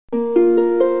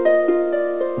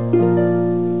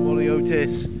Morning,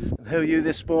 Otis. And how are you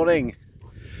this morning?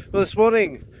 Well, this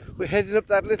morning we're heading up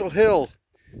that little hill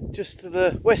just to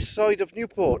the west side of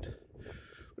Newport.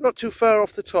 We're not too far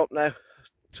off the top now,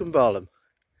 Twmbarlwm.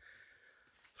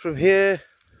 From here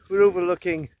we're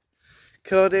overlooking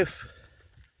Cardiff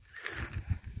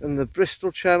and the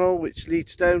Bristol Channel, which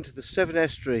leads down to the Severn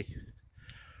Estuary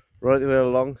right the way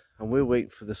along, and we're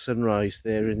waiting for the sunrise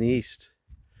there in the east.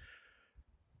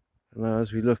 And now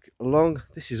as we look along,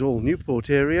 this is all Newport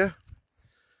area,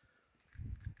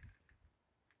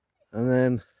 and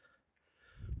then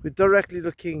we're directly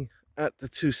looking at the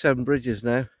two Severn bridges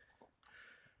now.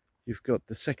 You've got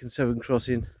the second Severn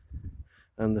crossing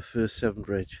and the first Severn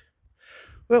bridge.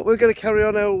 Well, we're going to carry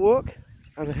on our walk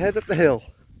and head up the hill.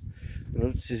 And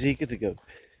Otis is eager to go.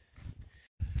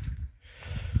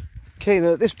 Okay,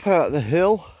 now at this part of the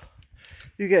hill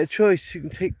you get a choice. You can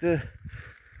take the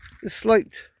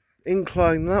slight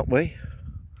incline that way,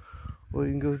 or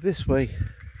you can go this way,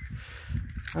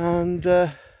 and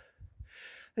I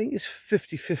think it's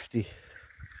 50-50,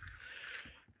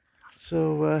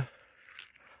 so I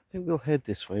think we'll head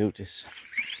this way. Otis,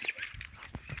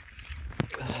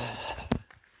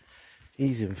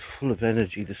 he's in full of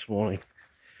energy this morning,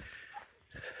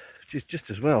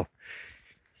 just as well.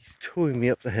 He's towing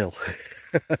me up the hill.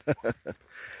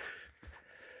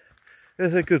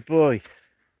 There's a good boy.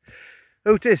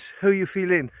 Otis, how are you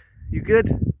feeling? You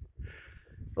good?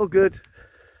 All good.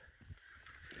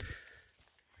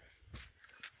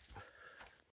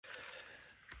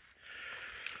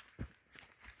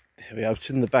 Here we are, I've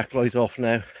turned the backlight off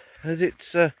now, as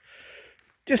it's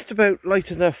just about light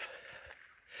enough.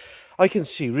 I can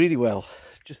see really well,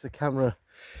 just the camera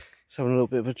is having a little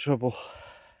bit of a trouble.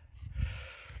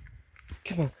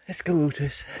 Come on, let's go,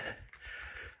 Otis.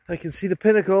 I can see the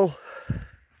pinnacle.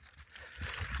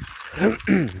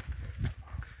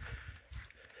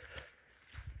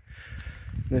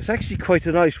 It's actually quite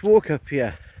a nice walk up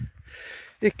here.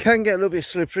 It can get a little bit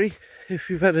slippery if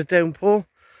you've had a downpour.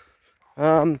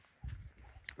 The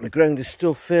ground is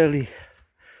still fairly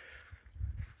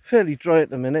dry at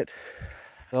the minute.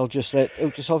 I'll just let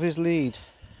Otis off his lead,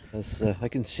 as I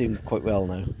can see him quite well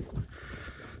now.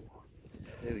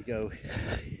 There we go.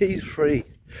 He's free.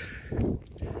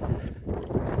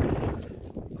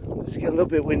 Let's get a little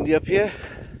bit windy up here.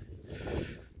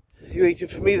 You waiting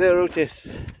for me there, Otis?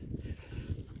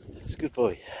 That's a good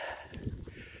boy.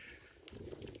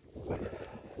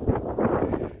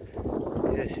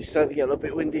 Yes, it's starting to get a little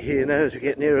bit windy here now as we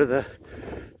get nearer the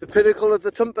pinnacle of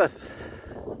the Twmbarlwm.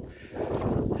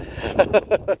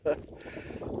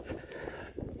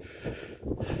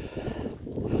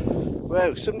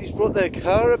 Wow, somebody's brought their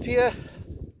car up here.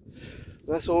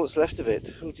 That's all that's left of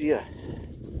it. Oh dear.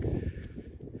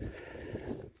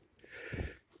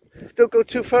 Don't go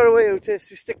too far away, Otis,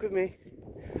 you stick with me.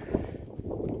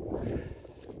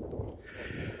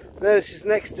 Now this is the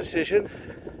next decision.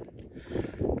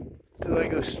 Do I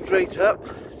go straight up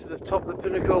to the top of the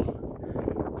pinnacle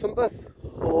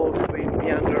Twmbarlwm, or should we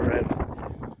meander around?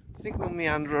 I think we'll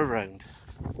meander around.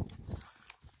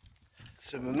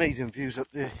 Some amazing views up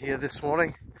there here this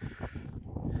morning.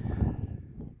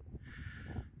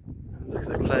 And look at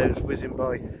the clouds whizzing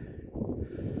by.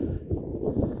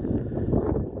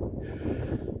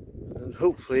 And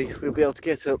hopefully we'll be able to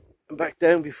get up and back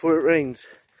down before it rains.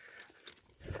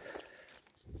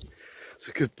 It's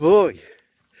a good boy.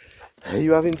 Are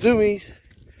you having zoomies?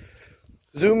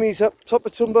 Zoomies up top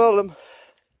of Twmbarlwm.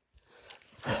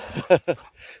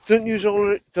 Don't use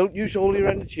all your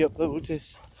energy up though,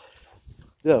 Otis.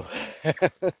 No.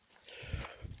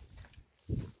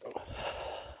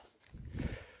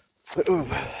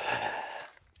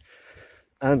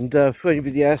 And for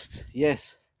anybody asked,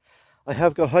 yes, I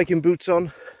have got hiking boots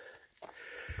on.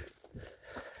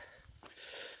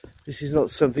 This is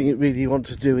not something you really want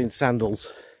to do in sandals,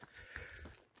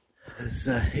 as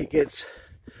it gets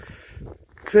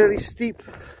fairly steep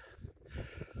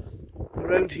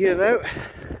around here now,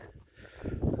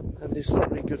 and it's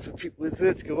not really good for people with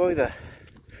vertigo either,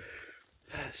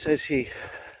 says he.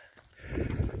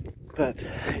 But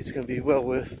it's going to be well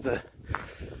worth the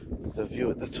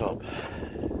view at the top.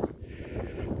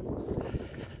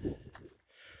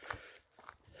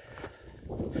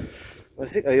 I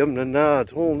think I ummed and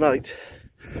ahed all night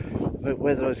about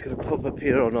whether I was going to pop up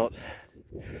here or not.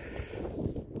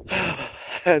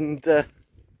 And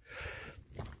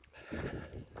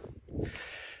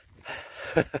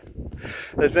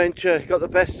adventure got the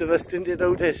best of us, didn't it,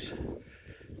 Otis?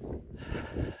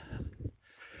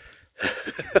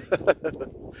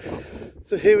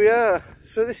 So here we are.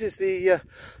 So this is the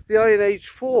Iron Age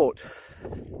fort.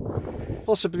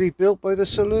 possibly built by the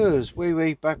Salurs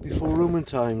way back before Roman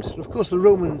times. And of course the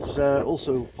Romans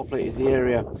also populated the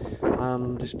area,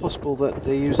 and it's possible that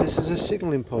they use this as a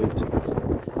signalling point.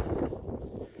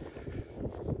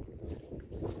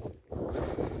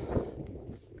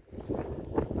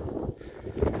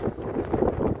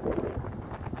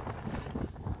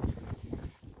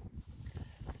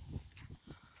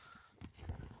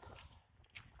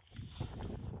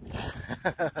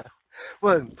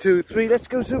 One, two, three, let's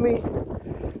go, Zoomy!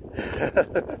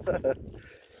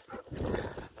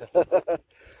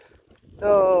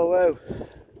 Oh, wow.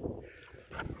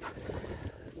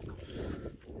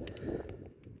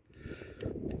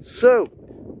 So,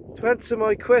 to answer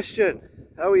my question,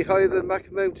 are we higher than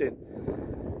Mac Mountain?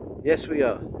 Yes, we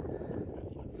are.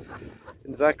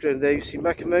 In the background there you see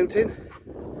Mac Mountain.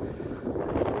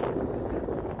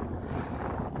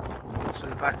 Also in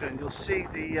the background you'll see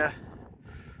the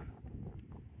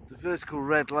vertical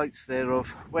red lights there of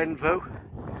Wenvo,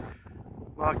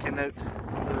 marking out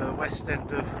the west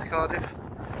end of Cardiff.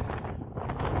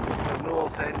 The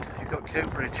north end you've got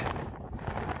Cambridge.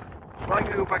 Right, I'm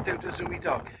going to go back down to Zoomy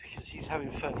Dog because he's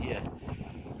having fun here.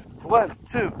 1,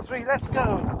 2, 3, let's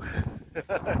go!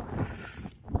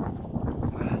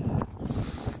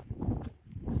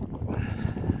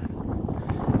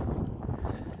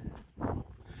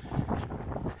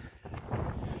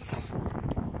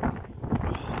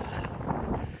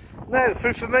 Now, for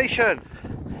information,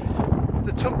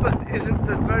 the Twmbarlwm isn't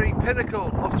the very pinnacle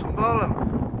of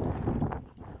Twmbarlwm.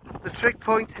 The trig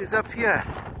point is up here.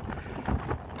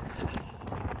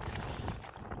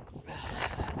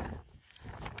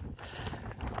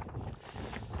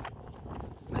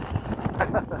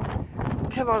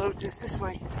 Come on, Otis, this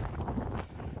way.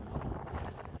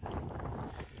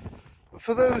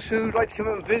 For those who'd like to come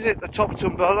and visit the top of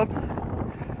Twmbarlwm,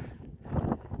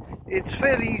 it's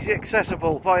fairly easy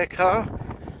accessible via car.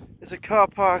 There's a car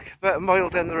park about a mile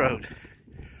down the road.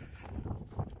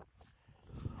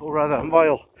 Or rather a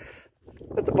mile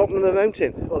at the bottom of the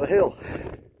mountain, or the hill.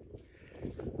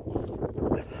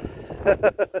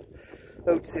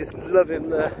 Otis is loving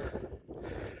the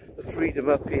freedom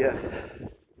up here.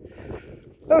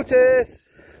 Otis!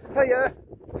 Hiya!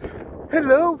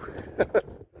 Hello!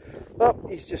 Oh,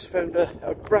 he's just found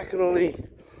a brackenly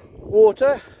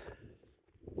water.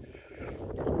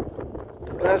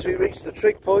 As we reach the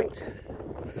trig point,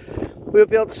 we'll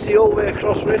be able to see all the way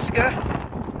across Risca.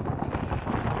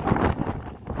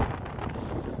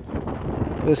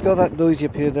 It's got that noisy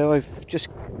up here now. I've just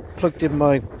plugged in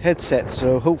my headset,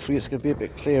 so hopefully it's going to be a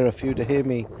bit clearer for you to hear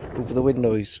me over the wind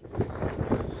noise.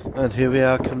 And here we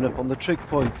are coming up on the trig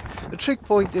point. The trig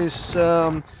point is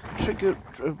a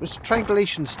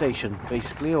triangulation station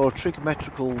basically, or a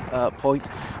trigonometrical point,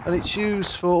 and it's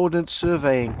used for ordnance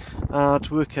surveying to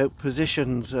work out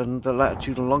positions and the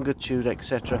latitude and longitude,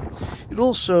 etc. It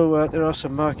also there are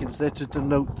some markings there to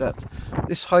denote that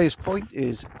this highest point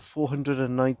is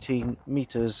 419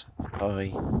 meters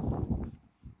high.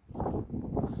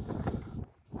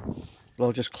 Well,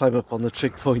 I'll just climb up on the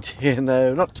trig point here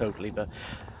now, not totally, but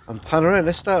I'm panning around.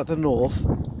 Let's start at the north.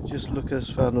 Just look as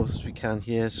far north as we can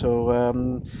here. So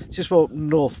it's just about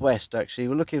northwest actually.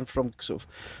 We're looking from sort of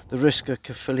the Risca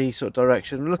Caerphilly sort of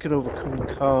direction. We're looking over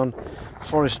Cwm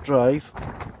Forest Drive,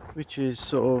 which is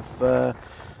sort of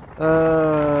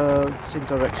same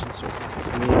direction sort of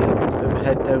Caerphilly, and then we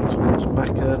head down towards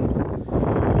Macon.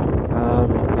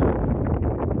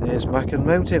 There's Macon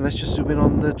Mountain. Let's just zoom in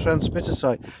on the transmitter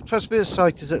site. Transmitter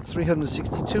site is at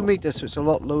 362 metres, so it's a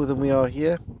lot lower than we are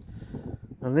here.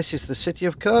 And this is the city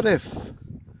of Cardiff.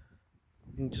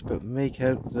 You can just about make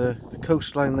out the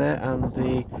coastline there and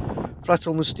the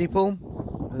Flatholm steeple.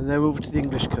 And now over to the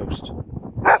English coast.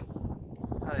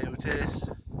 Hi, Otis.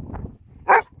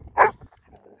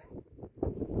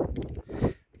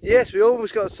 Yes, we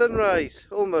almost got a sunrise.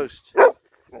 Almost.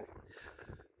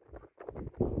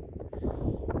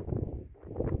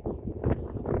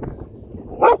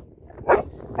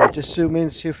 I'll just zoom in,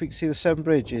 see if we can see the Severn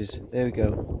bridges. There we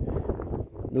go.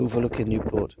 Overlooking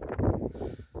Newport.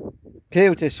 Okay,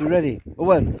 Otis, you ready? A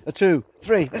 1, a 2,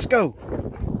 3, let's go!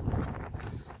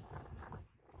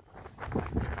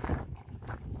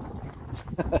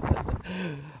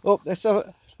 Oh,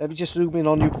 let me just zoom in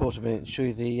on Newport a minute and show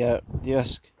you the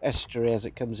Usk Estuary as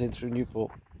it comes in through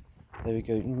Newport. There we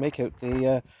go. You can make out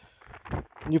the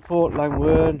Newport,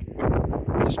 Langwern.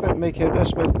 Just about make out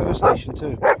Uskmouth Power Station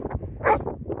too.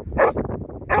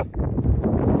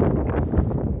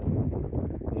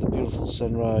 And the beautiful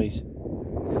sunrise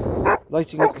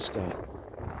lighting up the sky.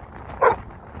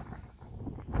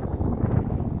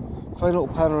 Final little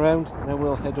pan around and then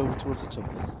we'll head over towards the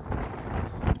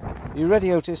Twmbarlwm. You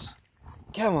ready, Otis?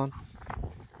 Come on.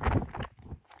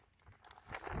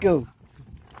 Go.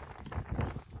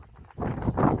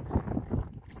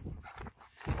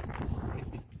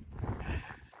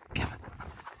 Come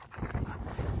on.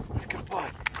 Let's go, boy.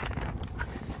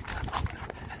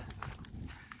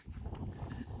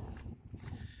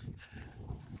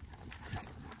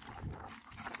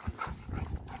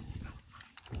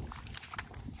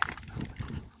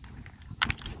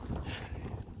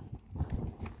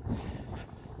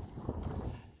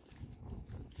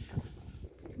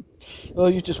 Oh,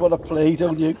 you just want to play,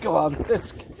 don't you? Come on,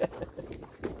 let's go.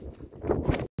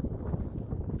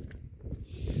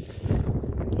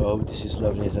 Oh, this is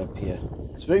lovely up here.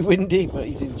 It's very windy, but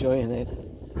he's enjoying it.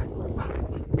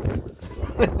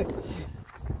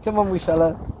 Come on, wee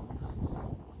fella.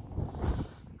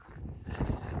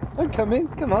 I'm coming,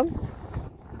 come on.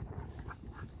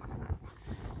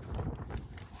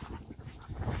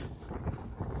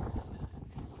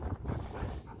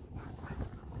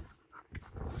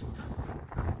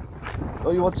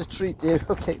 Oh, you want a treat, dear?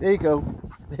 Okay, there you go.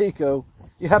 There you go.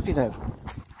 You happy now?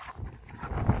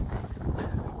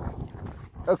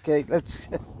 Okay, let's...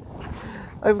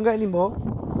 I haven't got any more.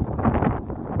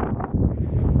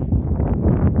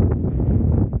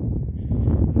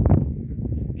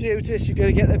 Okay, Otis, you're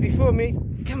going to get there before me.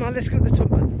 Come on, let's go to the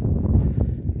top.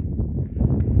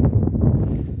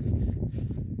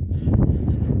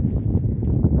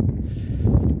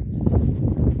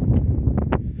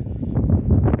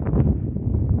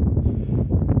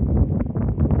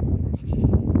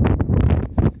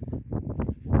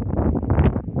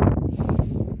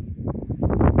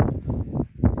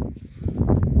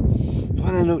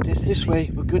 Notice this way,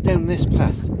 we'll go down this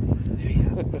path. There we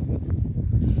go.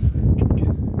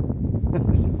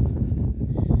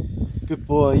 Good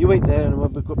boy, you wait there and we'll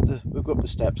go up the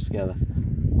steps together.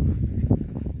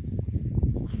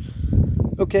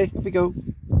 Okay, here we go.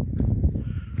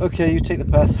 Okay, you take the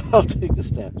path, I'll take the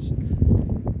steps.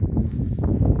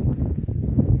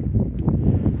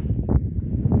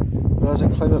 Well, as I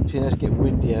climb up here, it's getting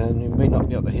windier and you may not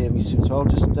be able to hear me soon, so I'll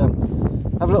just have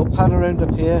a little pan around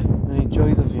up here and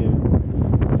enjoy the view.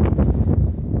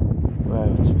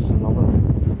 Wow, it's phenomenal.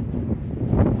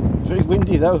 It's very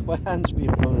windy though, my hand's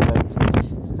being blown about.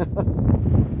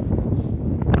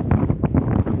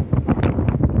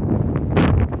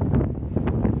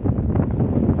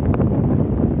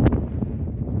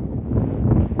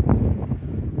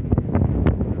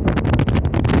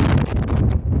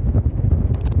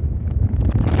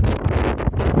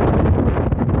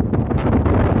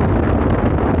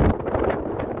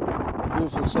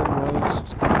 Beautiful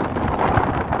sunrise.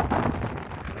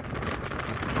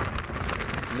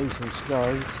 Decent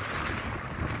skies.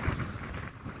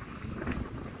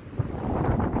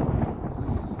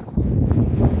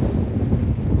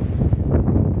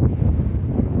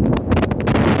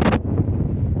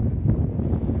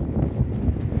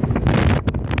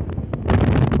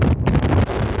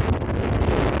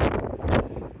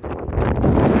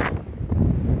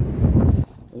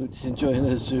 Otis enjoying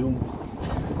a zoom.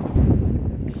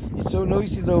 It's so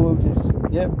noisy though, Otis.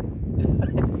 Yep.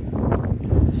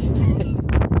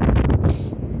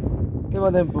 Come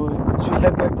on then, boy. Should we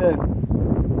head back down?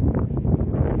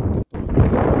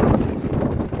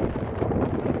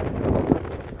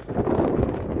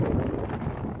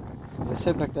 Let's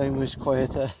head back down where it's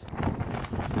quieter.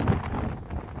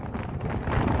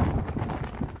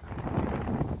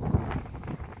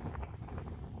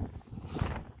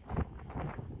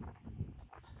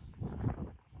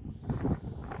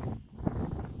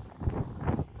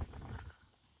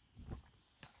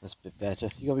 That's a bit better.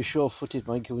 You gotta be sure-footed,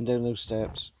 mate, going down those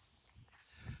steps.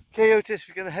 Okay, Otis,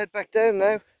 we're gonna head back down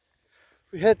now.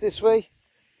 We head this way.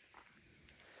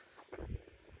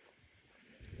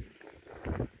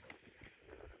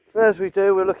 And as we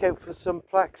do, we'll look out for some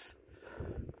plaques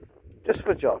just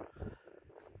for John.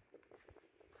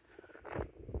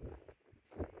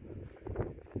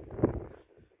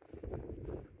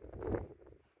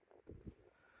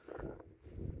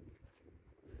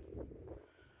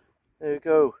 There we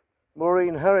go.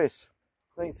 Maureen Harris,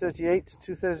 1938 to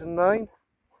 2009.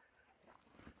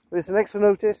 Where's the next one,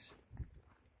 Otis?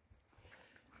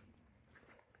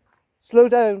 Slow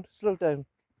down, slow down.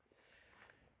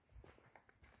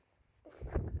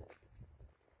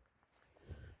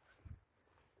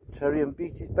 Terry and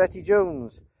Betty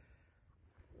Jones.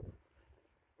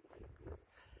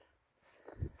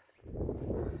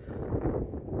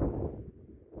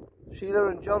 Sheila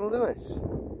and John Lewis.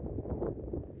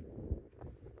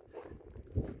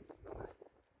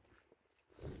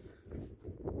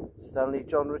 Stanley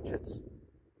John Richards.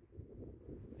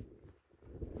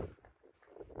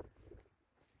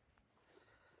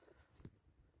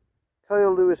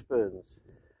 Kyle Lewis Burns,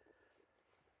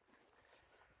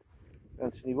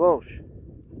 Anthony Walsh,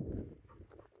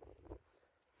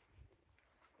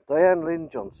 Diane Lynn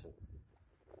Johnson,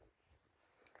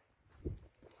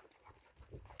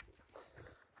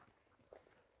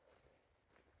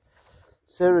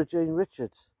 Sarah Jane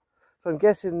Richards. So I'm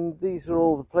guessing these are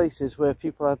all the places where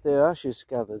people had their ashes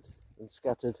gathered and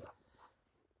scattered.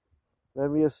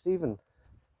 Memory of Stephen.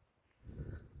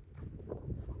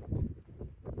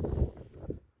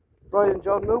 Brian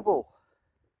John Noble,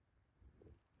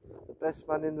 the best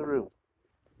man in the room.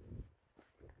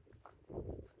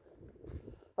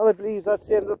 And I believe that's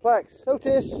the end of the plaques.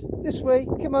 Otis, this way,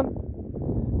 come on.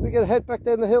 We're going to head back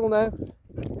down the hill now.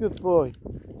 Good boy.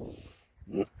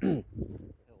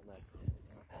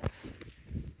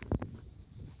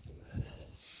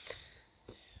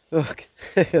 Look,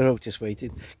 Otis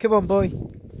waiting. Come on, boy.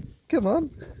 Come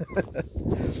on.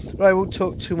 Right, I won't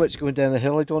talk too much going down the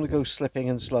hill. I don't want to go slipping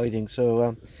and sliding,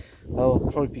 so I'll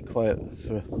probably be quiet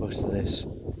for most of this.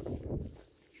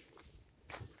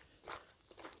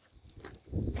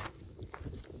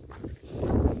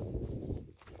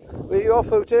 Where are you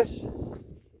off, Otis?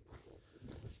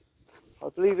 I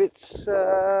believe it's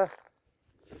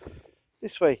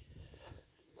this way.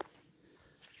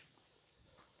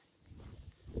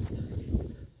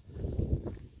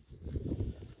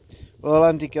 Well,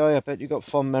 Andy Guy, I bet you got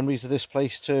fond memories of this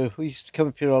place too. We used to come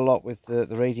up here a lot with the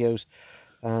radios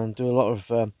and do a lot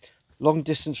of long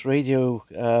distance radio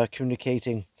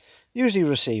communicating, usually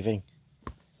receiving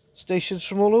stations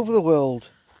from all over the world.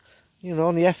 You know,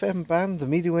 on the FM band, the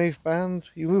medium wave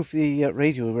band, you move the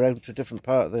radio around to a different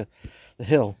part of the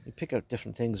hill, you pick up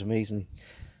different things. Amazing.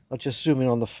 I'll just zoom in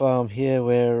on the farm here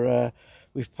where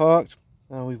we've parked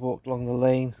and we walked along the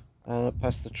lane and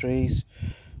past the trees.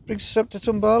 Brings us up to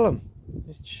Twmbarlwm.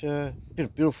 It's been a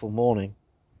beautiful morning.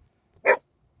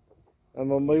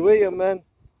 I'm on my way, young man.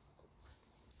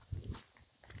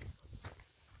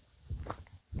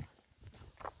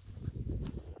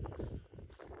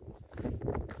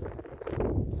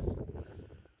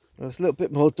 It's a little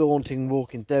bit more daunting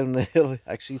walking down the hill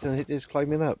actually than it is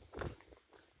climbing up.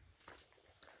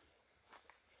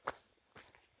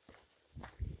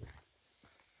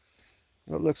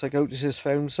 It looks like Otis has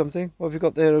found something. What have you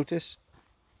got there, Otis?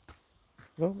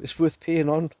 Oh, it's worth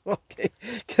peeing on. Okay,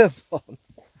 come on.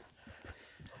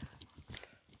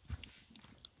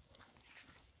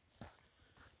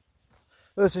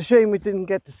 Well, it's a shame we didn't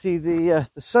get to see the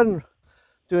sun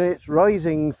doing its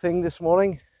rising thing this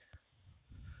morning.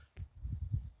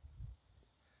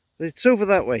 But it's over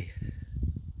that way,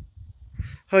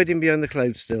 hiding behind the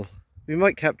clouds still. We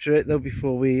might capture it though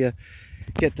before we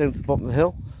get down to the bottom of the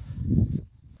hill.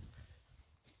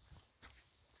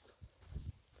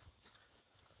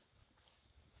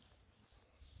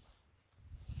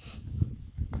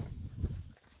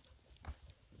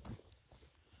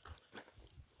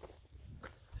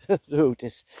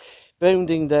 Otis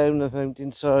bounding down the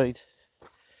mountainside.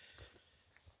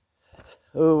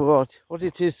 Oh, what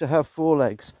it is to have four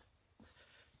legs.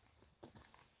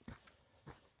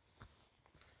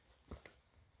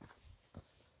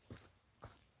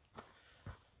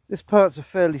 This part's a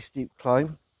fairly steep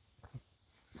climb.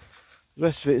 The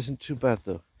rest of it isn't too bad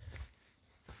though.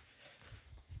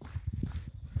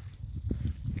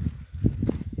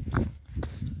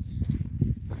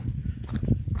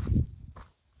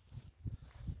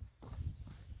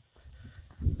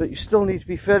 But you still need to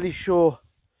be fairly sure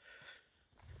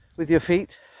with your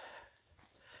feet,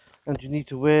 and you need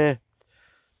to wear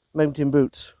mountain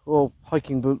boots or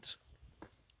hiking boots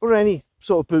or any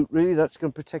sort of boot really that's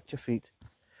going to protect your feet.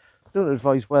 Don't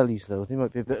advise wellies though, they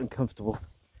might be a bit uncomfortable.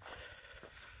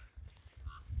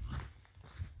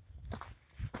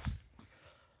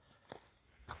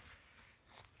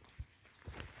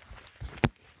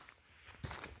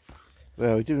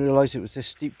 Well, we didn't realise it was this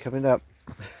steep coming up.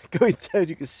 Going down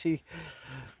you can see,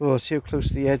 oh, see how close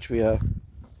to the edge we are.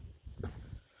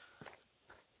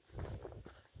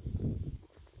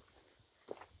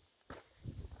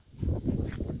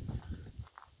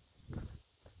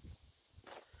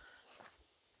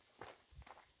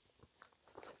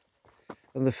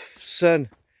 And the sun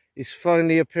is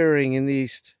finally appearing in the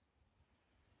east.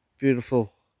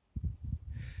 Beautiful.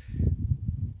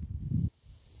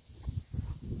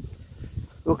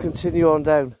 We'll continue on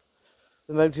down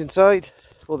the mountainside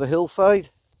or the hillside.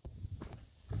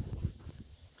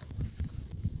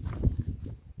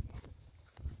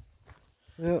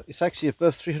 Well, it's actually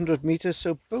above 300 meters,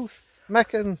 so both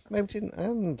Macon Mountain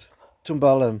and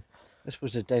Twmbarlwm, I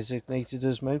suppose, are designated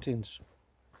as mountains.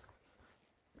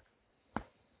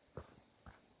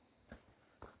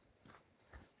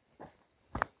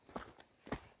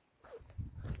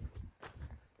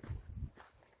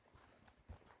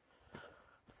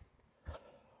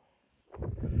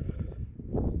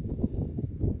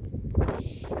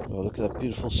 Oh, look at that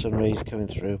beautiful sun rays coming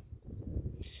through.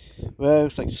 Well,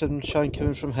 it's like sunshine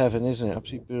coming from heaven, isn't it?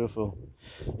 Absolutely beautiful.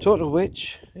 Talking of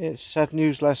which, it's sad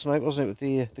news last night, wasn't it,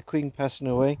 with the Queen passing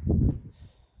away.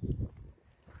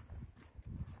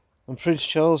 And Prince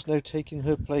Charles now taking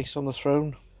her place on the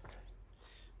throne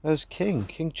as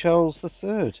King Charles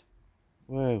III.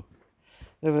 Wow.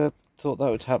 Never thought that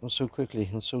would happen so quickly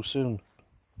and so soon.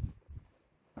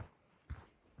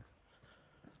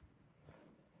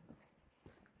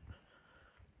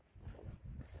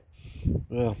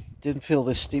 Well, didn't feel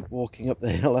this steep walking up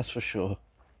the hill, that's for sure.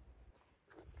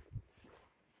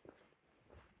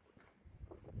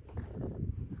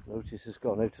 Otis has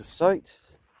gone out of sight.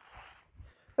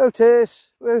 Otis,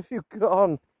 where have you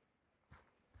gone?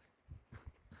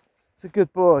 It's a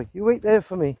good boy. You wait there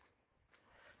for me.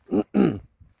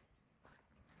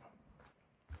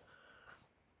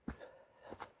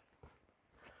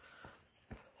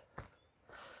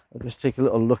 I'll just take a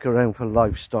little look around for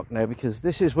livestock now, because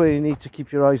this is where you need to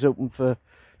keep your eyes open for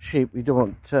sheep. We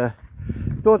don't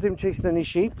want him chasing any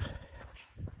sheep.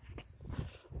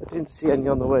 I didn't see any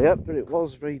on the way up, but it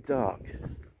was very dark.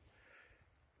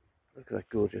 Look at that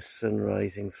gorgeous sun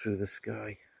rising through the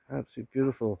sky. Absolutely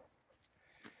beautiful.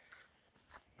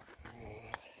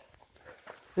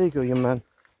 There you go, young man.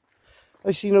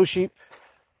 I see no sheep.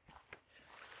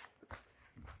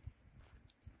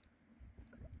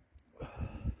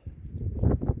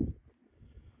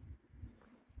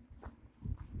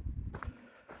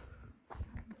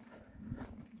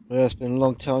 Well, it's been a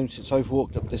long time since I've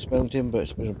walked up this mountain, but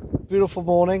it's been a beautiful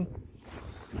morning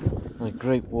and a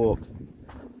great walk.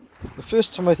 The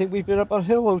first time I think we've been up on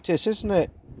hill, Otis, isn't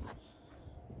it?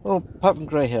 Oh, apart from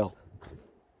Grey Hill.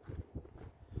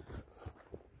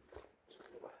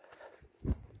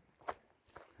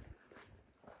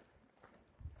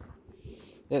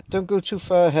 Yeah, don't go too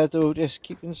far ahead, though, just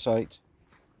keep in sight.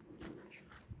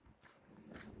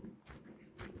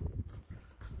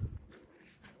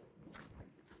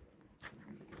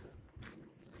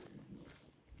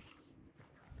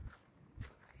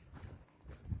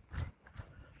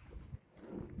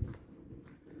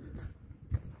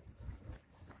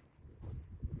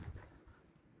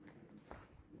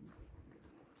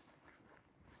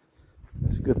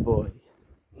 That's a good boy.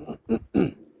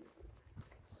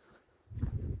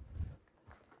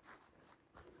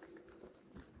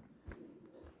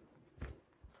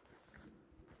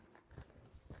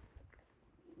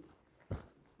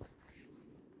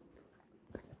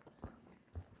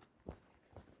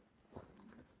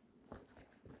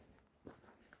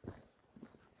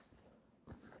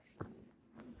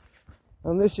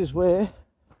 And this is where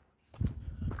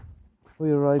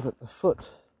we arrive at the foot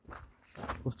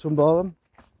of Twmbarlwm.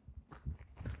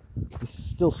 There's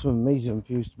still some amazing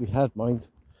views to be had, mind,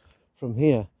 from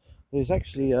here. There's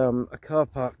actually a car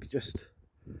park just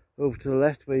over to the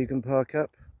left where you can park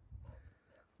up.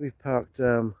 We've parked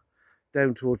down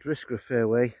towards Riscra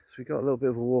Fairway, so we've got a little bit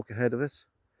of a walk ahead of us.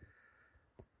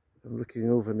 I'm looking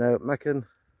over now at Macon.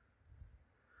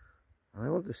 I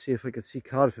wanted to see if I could see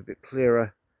Cardiff a bit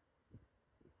clearer.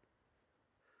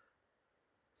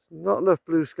 Not enough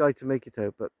blue sky to make it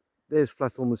out, but there's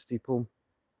Flatholm and Steepholm.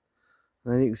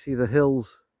 And then you can see the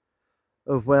hills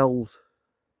of Wells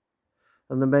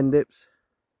and the Mendips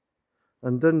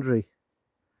and Dundry.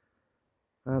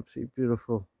 Absolutely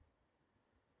beautiful.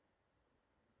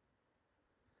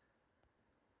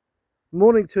 The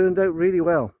morning turned out really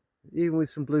well, even with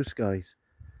some blue skies.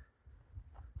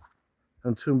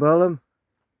 And Twmbarlwm,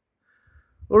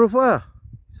 au revoir.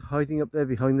 It's hiding up there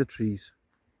behind the trees.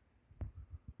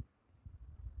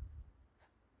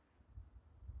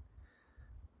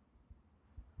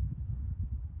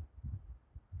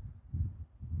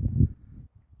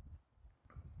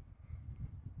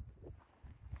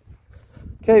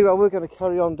 Okay, well, we're going to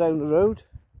carry on down the road.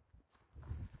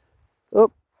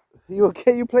 Oh, are you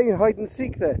okay? You're playing hide and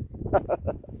seek there.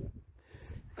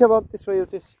 Come on, this way,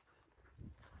 Otis.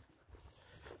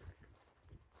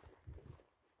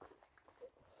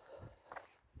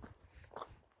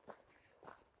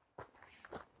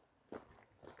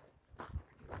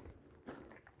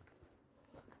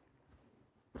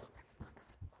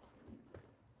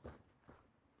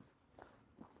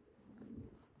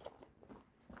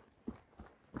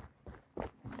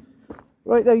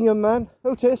 Right then, young man.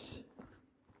 Otis,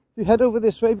 you head over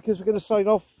this way because we're going to sign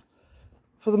off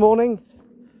for the morning.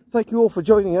 Thank you all for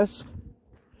joining us.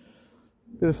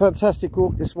 Been a fantastic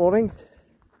walk this morning.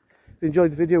 If you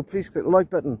enjoyed the video, please click the like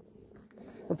button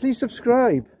and please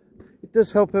subscribe. It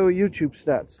does help our YouTube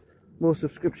stats. More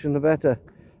subscription the better.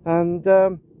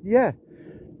 And yeah,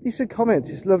 leave some comments.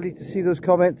 It's lovely to see those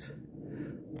comments.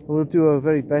 We'll do our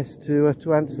very best to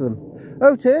answer them.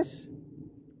 Otis,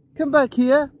 come back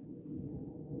here.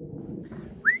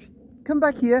 Come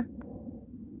back here.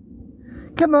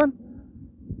 Come on.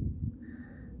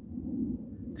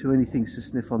 Too many things to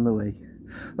sniff on the way.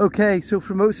 Okay, so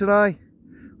from Otis and I,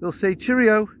 we'll say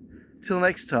cheerio till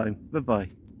next time.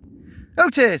 Bye-bye.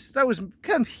 Otis, that was...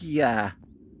 Come here.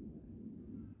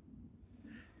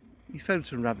 You found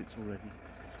some rabbits already.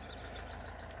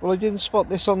 Well, I didn't spot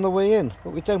this on the way in,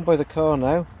 but we're down by the car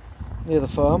now, near the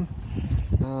farm.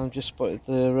 And just spotted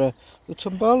the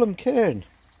Twmbarlwm cairn.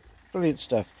 Brilliant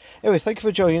stuff. Anyway, thank you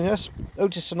for joining us.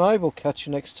 Otis and I will catch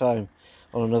you next time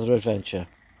on another adventure.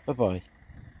 Bye-bye.